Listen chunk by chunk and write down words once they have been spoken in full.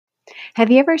Have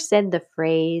you ever said the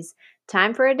phrase,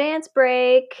 time for a dance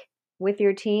break with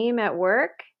your team at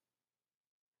work?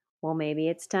 Well, maybe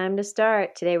it's time to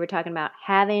start. Today we're talking about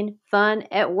having fun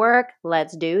at work.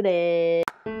 Let's do this.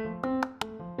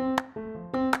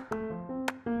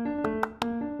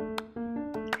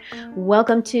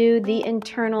 Welcome to the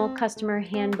Internal Customer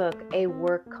Handbook, a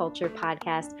work culture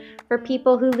podcast for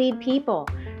people who lead people.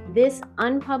 This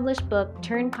unpublished book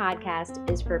turned podcast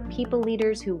is for people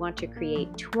leaders who want to create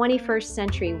 21st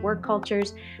century work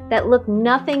cultures that look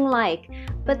nothing like,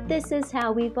 but this is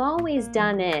how we've always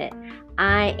done it.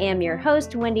 I am your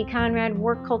host, Wendy Conrad,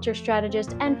 work culture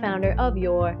strategist and founder of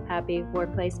Your Happy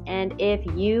Workplace. And if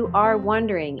you are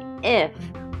wondering if,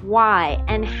 why,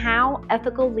 and how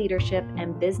ethical leadership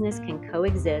and business can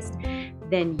coexist,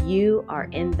 then you are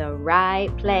in the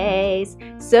right place.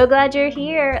 So glad you're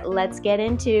here. Let's get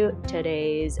into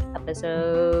today's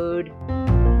episode.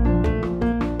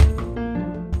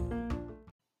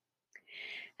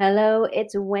 Hello,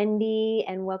 it's Wendy,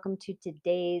 and welcome to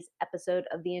today's episode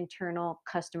of the Internal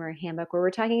Customer Handbook, where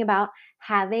we're talking about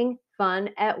having fun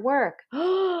at work.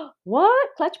 What?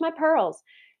 Clutch my pearls.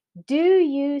 Do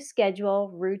you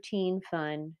schedule routine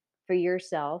fun for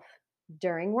yourself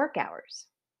during work hours?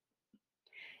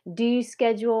 Do you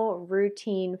schedule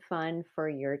routine fun for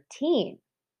your team?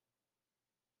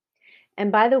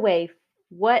 And by the way,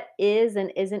 what is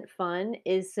and isn't fun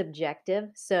is subjective.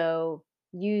 So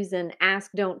use an ask,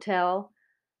 don't tell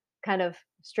kind of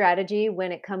strategy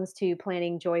when it comes to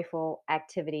planning joyful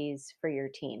activities for your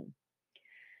team.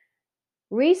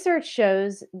 Research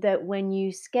shows that when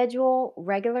you schedule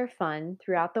regular fun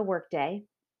throughout the workday,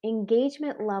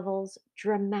 engagement levels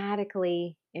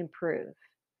dramatically improve.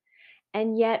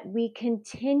 And yet we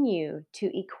continue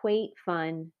to equate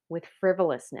fun with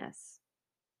frivolousness.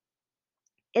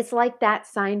 It's like that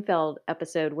Seinfeld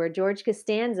episode where George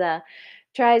Costanza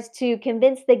tries to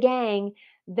convince the gang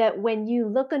that when you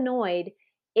look annoyed,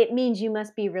 it means you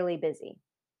must be really busy.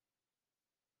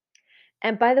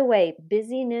 And by the way,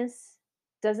 busyness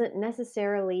doesn't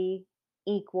necessarily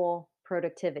equal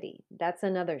productivity. That's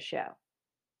another show.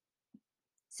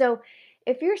 So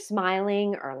if you're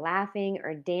smiling or laughing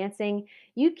or dancing,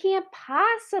 you can't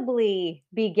possibly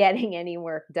be getting any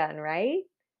work done, right?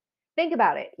 Think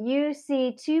about it. You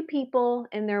see two people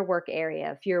in their work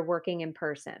area if you're working in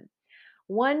person.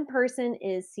 One person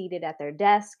is seated at their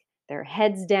desk, their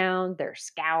heads down, they're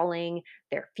scowling,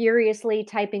 they're furiously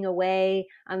typing away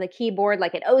on the keyboard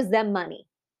like it owes them money.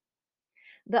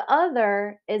 The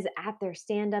other is at their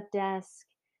stand up desk.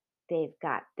 They've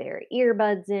got their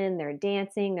earbuds in, they're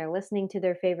dancing, they're listening to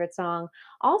their favorite song,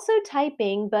 also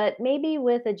typing, but maybe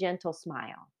with a gentle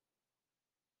smile.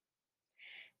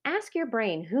 Ask your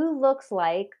brain who looks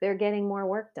like they're getting more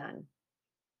work done.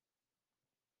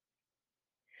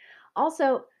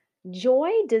 Also, joy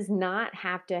does not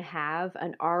have to have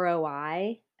an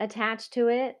ROI attached to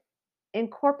it.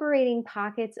 Incorporating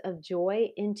pockets of joy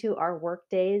into our work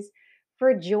days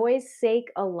for joy's sake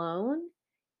alone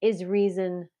is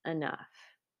reason enough.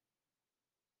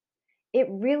 It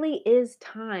really is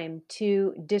time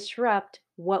to disrupt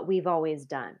what we've always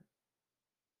done.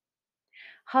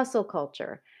 Hustle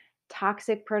culture,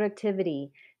 toxic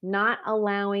productivity, not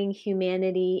allowing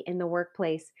humanity in the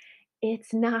workplace,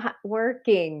 it's not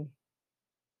working.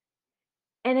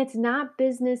 And it's not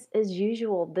business as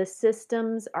usual. The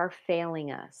systems are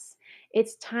failing us.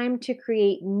 It's time to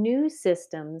create new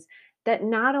systems that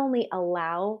not only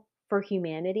allow for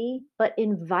humanity, but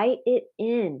invite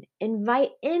in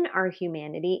our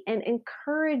humanity and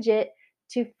encourage it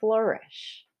to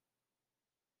flourish.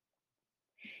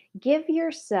 Give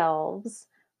yourselves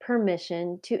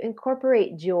permission to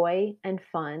incorporate joy and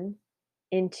fun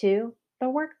into the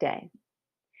workday.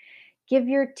 Give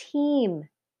your team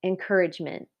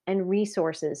encouragement and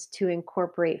resources to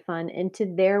incorporate fun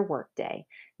into their workday.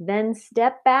 Then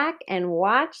step back and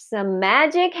watch some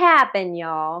magic happen,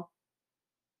 y'all.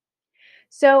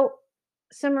 So,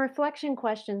 some reflection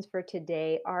questions for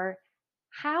today are: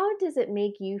 how does it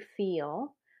make you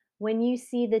feel when you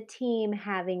see the team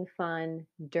having fun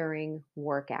during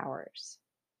work hours?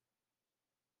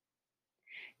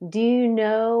 Do you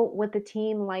know what the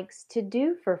team likes to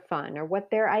do for fun or what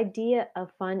their idea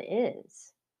of fun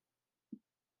is?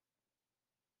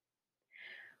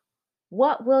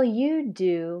 What will you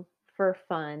do for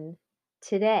fun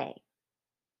today?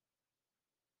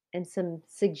 And some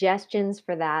suggestions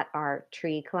for that are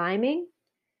tree climbing,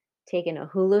 taking a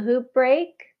hula hoop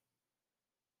break,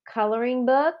 coloring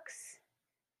books,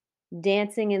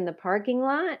 dancing in the parking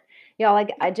lot. Y'all,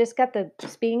 like I just got the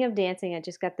speaking of dancing, I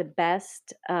just got the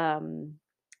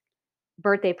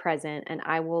birthday present, and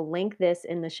I will link this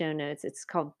in the show notes. It's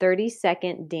called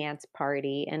 30-Second Dance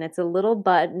Party, and it's a little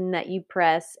button that you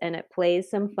press and it plays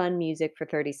some fun music for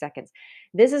 30 seconds.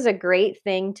 This is a great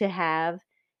thing to have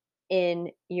in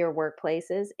your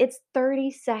workplaces. It's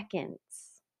 30 seconds.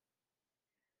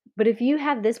 But if you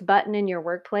have this button in your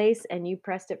workplace and you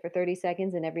pressed it for 30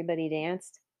 seconds and everybody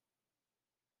danced,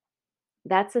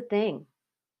 that's a thing.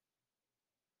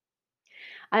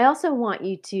 I also want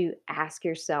you to ask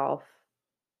yourself,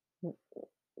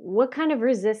 what kind of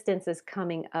resistance is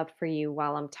coming up for you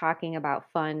while I'm talking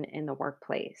about fun in the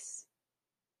workplace?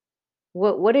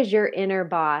 What is your inner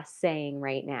boss saying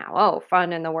right now? Oh,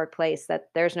 fun in the workplace, that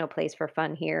there's no place for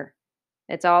fun here.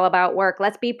 It's all about work.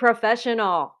 Let's be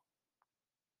professional.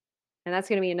 And that's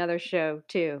going to be another show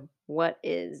too.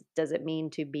 Does it mean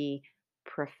to be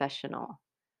professional?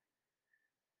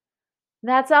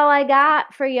 That's all I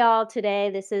got for y'all today.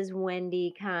 This is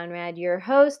Wendy Conrad, your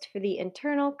host for the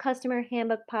Internal Customer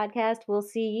Handbook Podcast. We'll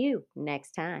see you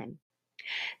next time.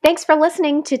 Thanks for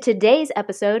listening to today's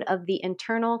episode of the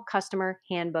Internal Customer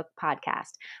Handbook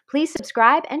Podcast. Please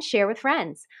subscribe and share with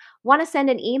friends. Want to send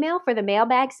an email for the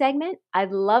mailbag segment?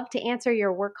 I'd love to answer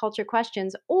your work culture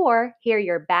questions or hear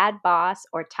your bad boss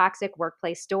or toxic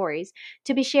workplace stories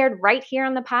to be shared right here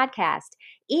on the podcast.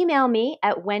 Email me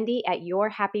at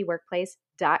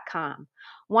wendy@yourhappyworkplace.com.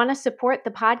 Want to support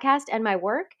the podcast and my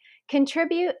work?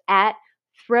 Contribute at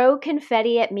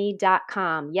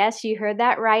throwconfettiatme.com. Yes, you heard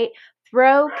that right.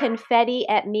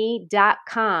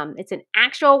 throwconfettiatme.com. It's an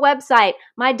actual website.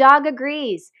 My dog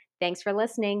agrees. Thanks for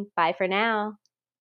listening. Bye for now.